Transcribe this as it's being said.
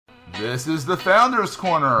This is the Founders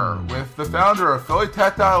Corner with the founder of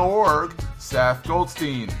PhillyTech.org, Seth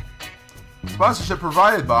Goldstein. Sponsorship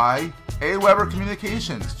provided by AWeber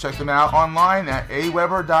Communications. Check them out online at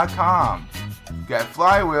aweber.com. Get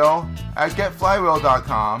Flywheel at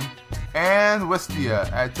getflywheel.com and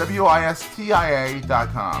Wistia at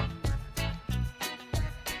wistia.com.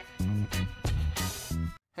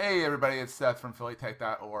 Hey everybody, it's Seth from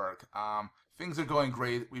PhillyTech.org. Things are going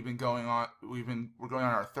great. We're going on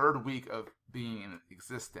our third week of being in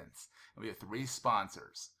existence. And we have 3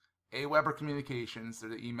 sponsors. AWeber Communications,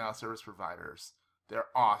 they're the email service providers. They're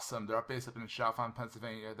awesome. They're based up in Chalfont,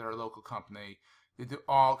 Pennsylvania. They're a local company. They do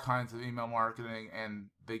all kinds of email marketing,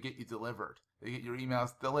 and they get you delivered. They get your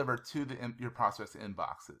emails delivered to your prospects'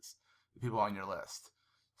 inboxes, the people on your list.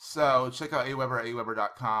 So check out AWeber at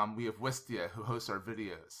aweber.com. We have Wistia, who hosts our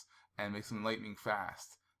videos and makes them lightning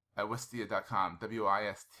fast at wistia.com,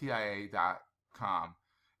 wistia.com.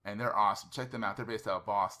 And they're awesome. Check them out. They're based out of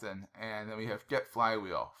Boston. And then we have Get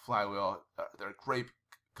Flywheel. They're a great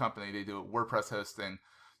company. They do WordPress hosting.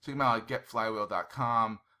 Check them out at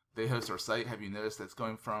getflywheel.com. They host our site. Have you noticed that's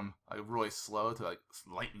going from like really slow to like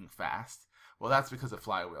lightning fast? Well, that's because of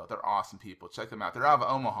Flywheel. They're awesome people. Check them out. They're out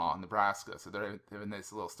of Omaha, Nebraska. So they have a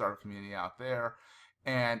nice little startup community out there.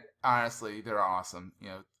 And honestly, they're awesome. You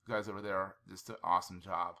know, guys over there just do an awesome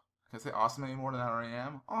job. Can I say awesome any more than I already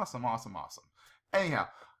am? Awesome. Anyhow,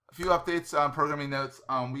 a few updates on programming notes.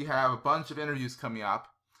 We have a bunch of interviews coming up.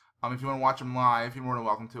 If you want to watch them live, you're more than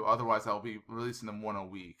welcome to. Otherwise, I'll be releasing them one a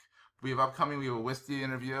week. We have a Wistia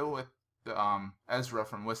interview with Ezra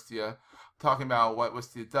from Wistia, talking about what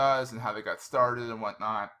Wistia does and how they got started and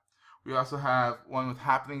whatnot. We also have one with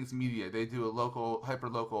Happenings Media. They do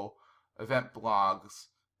hyper-local event blogs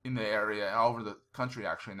in the area and all over the country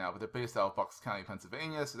actually now, but they're based out of Bucks County,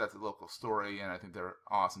 Pennsylvania, so that's a local story, and I think they're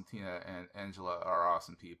awesome. Tina and Angela are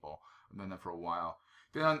awesome people. I've known them for a while.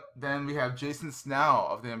 Then we have Jason Snell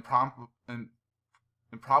of the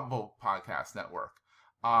Improbable Podcast Network.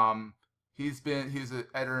 He's the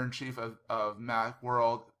editor-in-chief of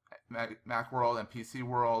Macworld and PC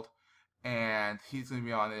World, and he's going to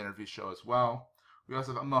be on the interview show as well. We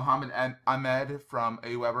also have Mohammed Ahmed from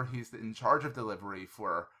AWeber. He's in charge of delivery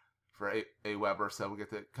for AWeber, so we get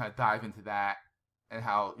to kind of dive into that and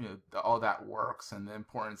how all that works, and the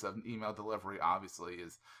importance of email delivery. Obviously,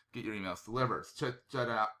 is get your emails delivered. So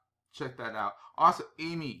check that out. Also,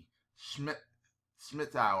 Amy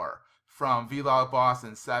Schmittauer from Vlog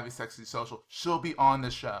Boston, Savvy Sexy Social. She'll be on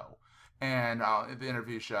the show and the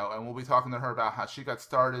interview show, and we'll be talking to her about how she got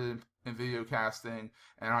started in video casting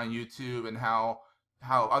and on YouTube, and how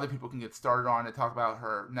other people can get started on it. Talk about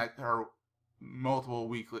her multiple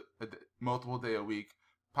day a week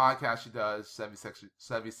podcast she does, Savvy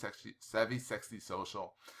Sexy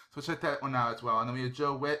Social. So check that one out as well. And then we have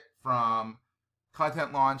Joe Witt from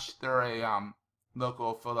Content Launch. They're a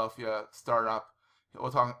local Philadelphia startup. We'll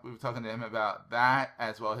be talking to him about that,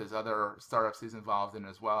 as well as his other startups he's involved in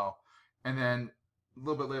as well. And then a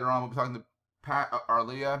little bit later on, we'll be talking to Pat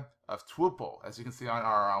Arlia of Twoople. As you can see on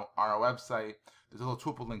our website, there's a little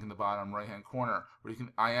Twoople link in the bottom right-hand corner where you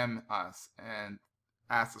can IM us and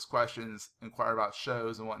ask us questions, inquire about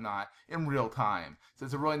shows and whatnot in real time. So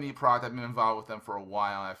it's a really neat product. I've been involved with them for a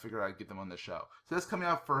while, and I figured I'd get them on the show. So that's coming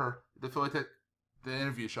out for the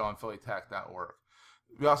interview show on PhillyTech.org.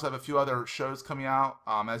 We also have a few other shows coming out.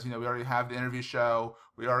 As you know, we already have the interview show.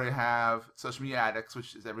 We already have Social Media Addicts,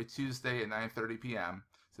 which is every Tuesday at 9:30 p.m.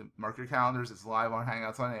 So mark your calendars. It's live on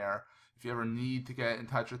Hangouts on Air. If you ever need to get in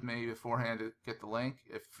touch with me beforehand to get the link,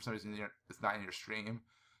 if for some reason it's not in your stream,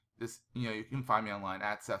 you can find me online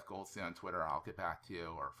at Seth Goldstein on Twitter. I'll get back to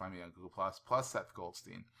you, or find me on Google plus Seth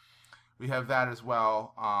Goldstein. We have that as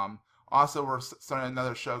well. Also, we're starting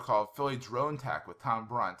another show called Philly Drone Tech with Tom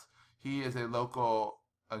Brunt. He is a local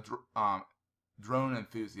drone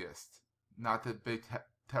enthusiast, not the big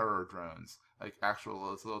terror drones, like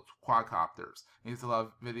those little quadcopters. He does a lot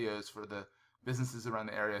of videos for the businesses around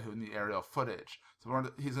the area who need aerial footage. So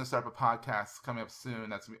he's going to start up a podcast coming up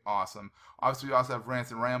soon. That's going to be awesome. Obviously, we also have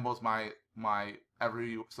Rants and Rambles. My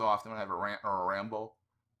every so often when I have a rant or a ramble,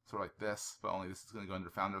 sort of like this, but only this is going to go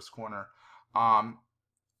into Founders Corner.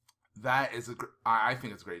 That is I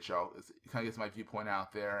think it's a great show. It kind of gets my viewpoint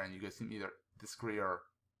out there, and you guys can either disagree or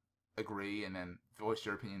agree, and then voice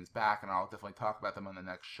your opinions back, and I'll definitely talk about them on the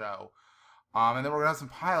next show. And then we're going to have some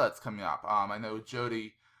pilots coming up. I know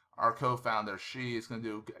Jody, our co-founder, she is going to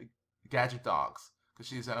do Gadget Dogs, because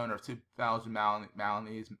she's the owner of 2,000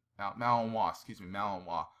 Malinois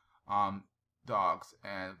dogs,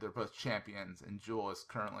 and they're both champions, and Jewel is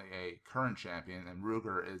currently a current champion, and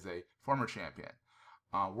Ruger is a former champion.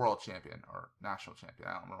 world champion or national champion.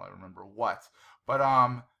 I don't really remember what, but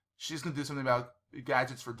she's gonna do something about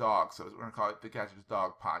gadgets for dogs. So we're gonna call it the Gadgets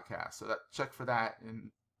Dog Podcast. So check for that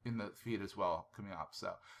in the feed as well coming up.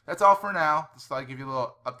 So that's all for now. Just thought I'd give you a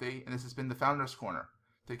little update, and this has been the Founders Corner.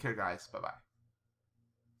 Take care, guys. Bye bye.